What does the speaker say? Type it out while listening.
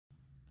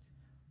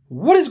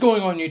What is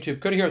going on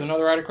YouTube? Cody here with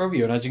another article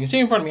review, and as you can see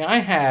in front of me, I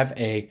have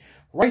a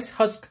rice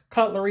husk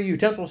cutlery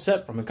utensil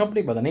set from a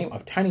company by the name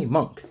of Tiny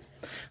Monk.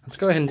 Let's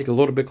go ahead and take a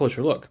little bit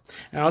closer look.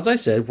 Now, as I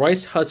said,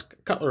 rice husk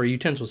cutlery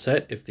utensil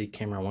set, if the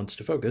camera wants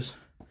to focus.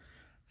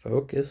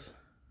 Focus.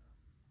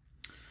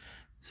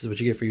 This is what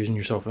you get for using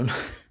your cell phone.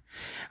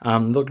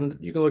 You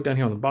can look down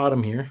here on the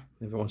bottom here,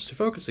 if it wants to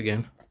focus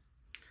again.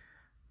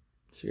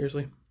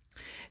 Seriously?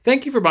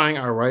 Thank you for buying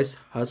our rice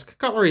husk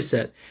cutlery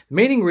set. The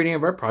main ingredient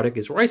of our product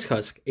is rice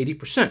husk,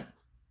 80%.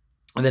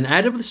 And then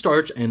added with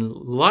starch and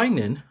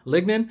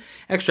lignin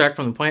extract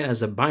from the plant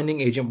as a binding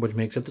agent, which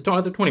makes up the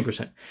other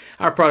 20%.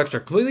 Our products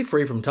are completely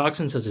free from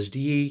toxins such as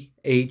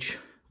DEHB,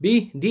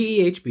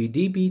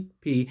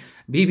 DBP,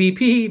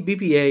 BBP,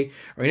 BPA,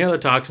 or any other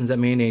toxins that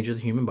may endanger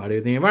the human body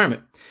or the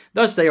environment.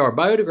 Thus, they are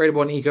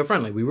biodegradable and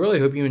eco-friendly. We really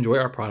hope you enjoy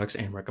our products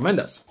and recommend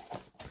us.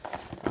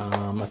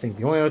 I think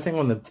the only other thing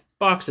on the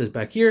box is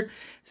back here. It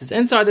says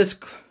inside this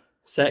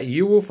set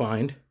you will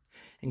find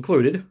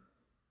included.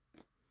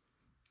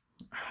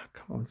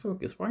 Come on,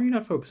 focus. Why are you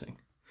not focusing?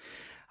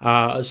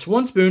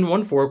 One spoon,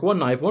 one fork, one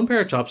knife, one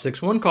pair of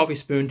chopsticks, one coffee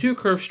spoon, 2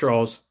 curved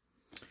straws,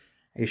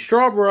 a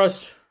straw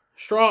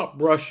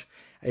brush,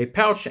 a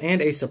pouch,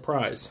 and a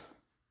surprise.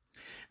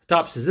 The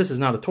top says this is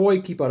not a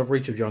toy. Keep out of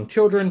reach of young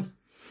children.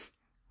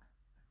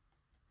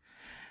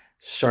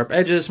 Sharp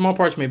edges. Small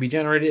parts may be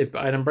generated if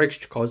the item breaks,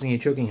 causing a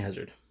choking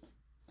hazard.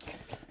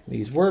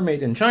 These were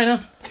made in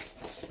China,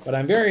 but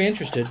I'm very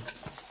interested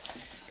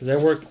because I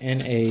work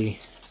in a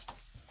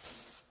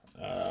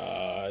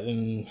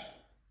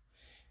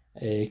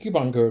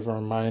coupon code for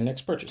my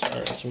next purchase. All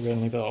right, so we're going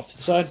to leave that off to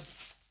the side.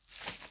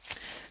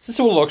 So this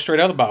will look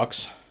straight out of the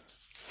box.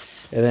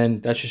 And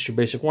then that's just your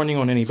basic warning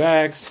on any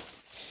bags.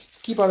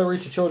 Keep out of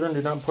reach of children.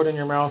 Do not put in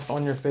your mouth,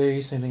 on your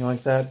face, anything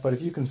like that. But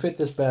if you can fit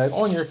this bag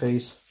on your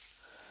face,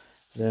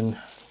 then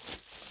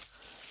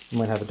you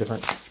might have a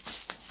different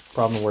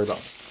problem to worry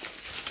about.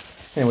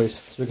 Anyways,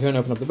 so we can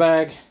open up the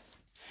bag.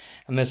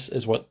 And this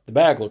is what the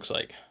bag looks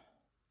like.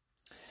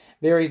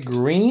 Very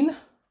green.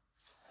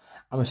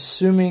 I'm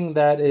assuming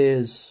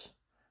those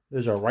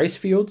are rice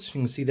fields.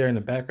 You can see there in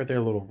the back right there,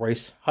 a little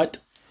rice hut.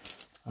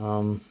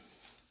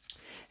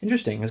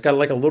 Interesting. It's got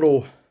like a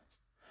little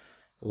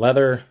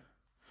leather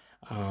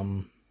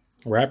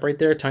wrap right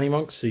there, Tiny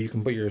Monk, so you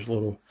can put your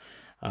little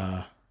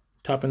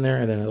top in there,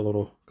 and then a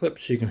little clip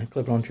so you can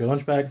clip it onto your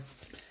lunch bag.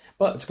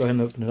 But let's go ahead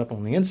and open it up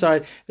on the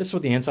inside. This is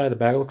what the inside of the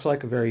bag looks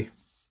like. A very,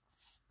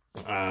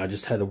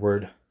 just had the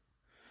word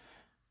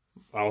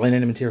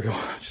linen material,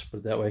 just put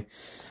it that way.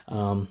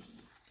 Then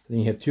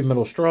you have 2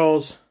 metal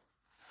straws,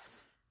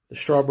 the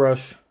straw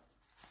brush.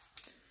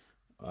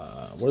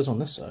 What is on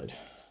this side?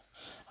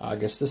 I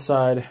guess this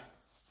side,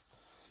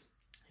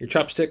 your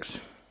chopsticks.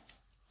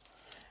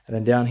 And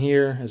then down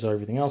here is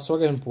everything else. So I'll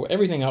go ahead and pull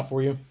everything out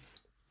for you.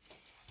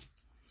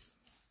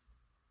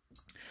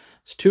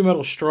 It's 2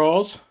 metal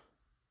straws.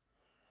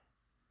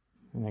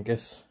 And I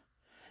guess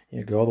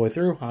you go all the way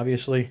through,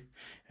 obviously.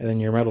 And then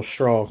your metal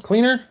straw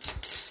cleaner.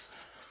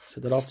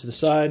 Set that off to the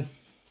side.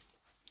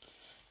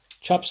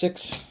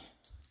 Chopsticks.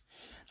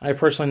 I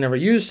personally never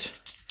used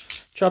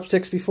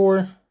chopsticks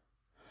before,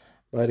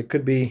 but it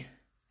could be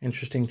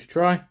interesting to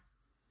try.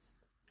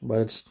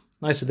 But it's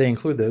nice that they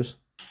include those.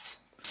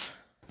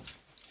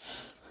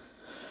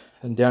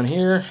 And down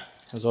here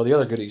is all the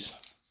other goodies.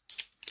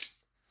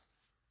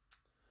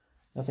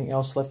 Nothing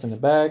else left in the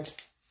bag.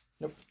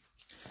 Nope.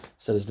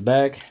 So there's the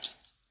bag.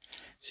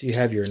 So you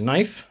have your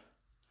knife,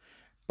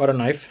 butter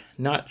knife,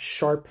 not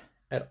sharp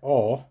at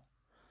all.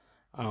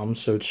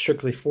 So it's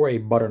strictly for a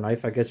butter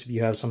knife. I guess if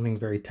you have something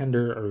very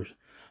tender or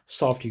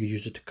soft, you could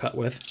use it to cut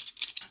with.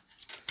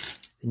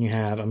 Then you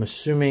have, I'm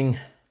assuming,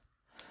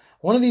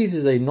 one of these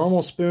is a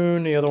normal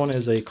spoon, the other one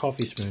is a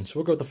coffee spoon. So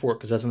we'll go with the fork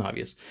because that's an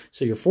obvious.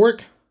 So your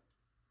fork,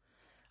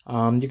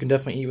 you can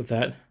definitely eat with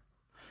that. A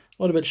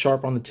little bit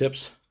sharp on the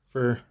tips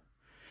for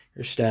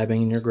your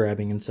stabbing and your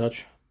grabbing and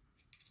such.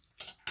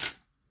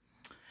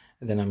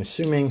 And then I'm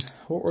assuming,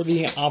 what were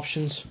the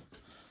options?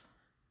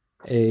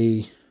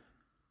 A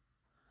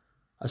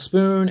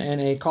spoon and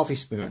a coffee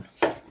spoon.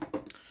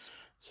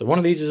 So one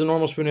of these is a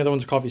normal spoon, the other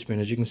one's a coffee spoon.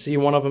 As you can see,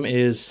 one of them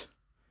is,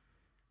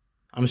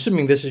 I'm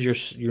assuming this is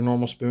your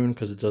normal spoon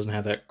because it doesn't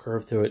have that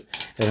curve to it.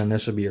 And then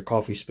this would be your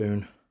coffee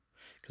spoon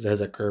because it has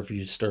that curve for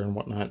you to stir and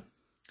whatnot.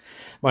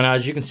 But now,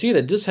 as you can see,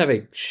 they just have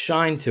a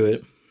shine to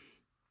it.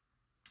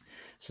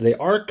 So they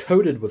are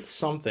coated with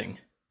something.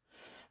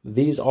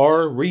 These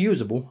are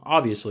reusable,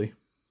 obviously.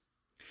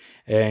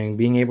 And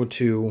being able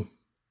to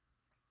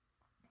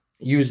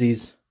use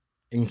these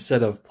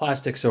instead of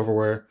plastic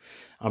silverware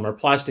or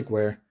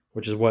plasticware,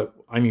 which is what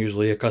I'm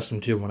usually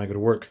accustomed to when I go to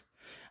work.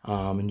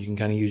 And you can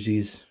kind of use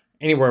these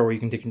anywhere where you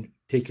can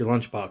take your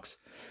lunchbox.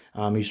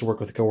 I used to work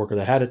with a coworker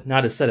that had it.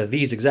 Not a set of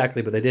these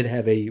exactly, but they did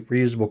have a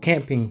reusable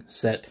camping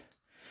set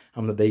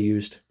that they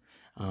used.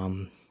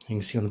 You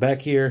can see on the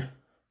back here.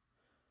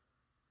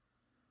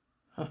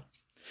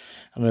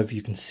 I don't know if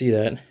you can see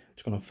that.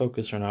 It's going to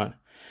focus or not.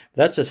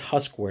 That says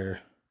Huskware.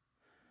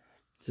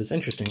 So it's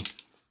interesting.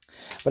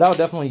 But I would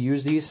definitely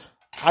use these.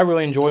 I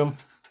really enjoy them.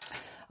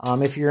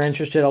 If you're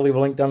interested, I'll leave a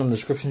link down in the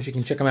description so you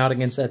can check them out.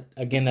 Again,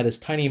 that is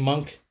Tiny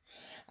Monk.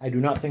 I do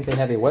not think they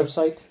have a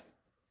website.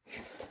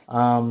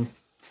 But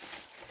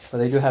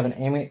they do have an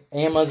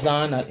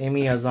Amazon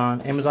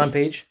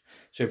page.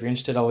 So if you're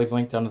interested, I'll leave a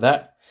link down to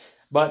that.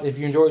 But if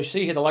you enjoy what you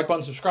see, hit the like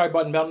button, subscribe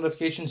button, bell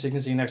notifications so you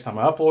can see next time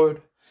I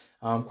upload.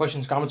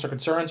 Questions, comments, or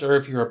concerns, or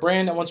if you're a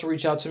brand that wants to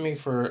reach out to me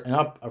for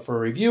a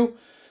review,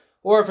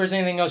 or if there's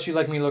anything else you'd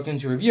like me to look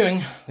into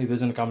reviewing, leave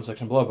those in the comment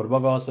section below. But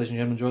above all else, ladies and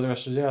gentlemen, enjoy the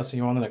rest of the day. I'll see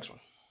you on the next one.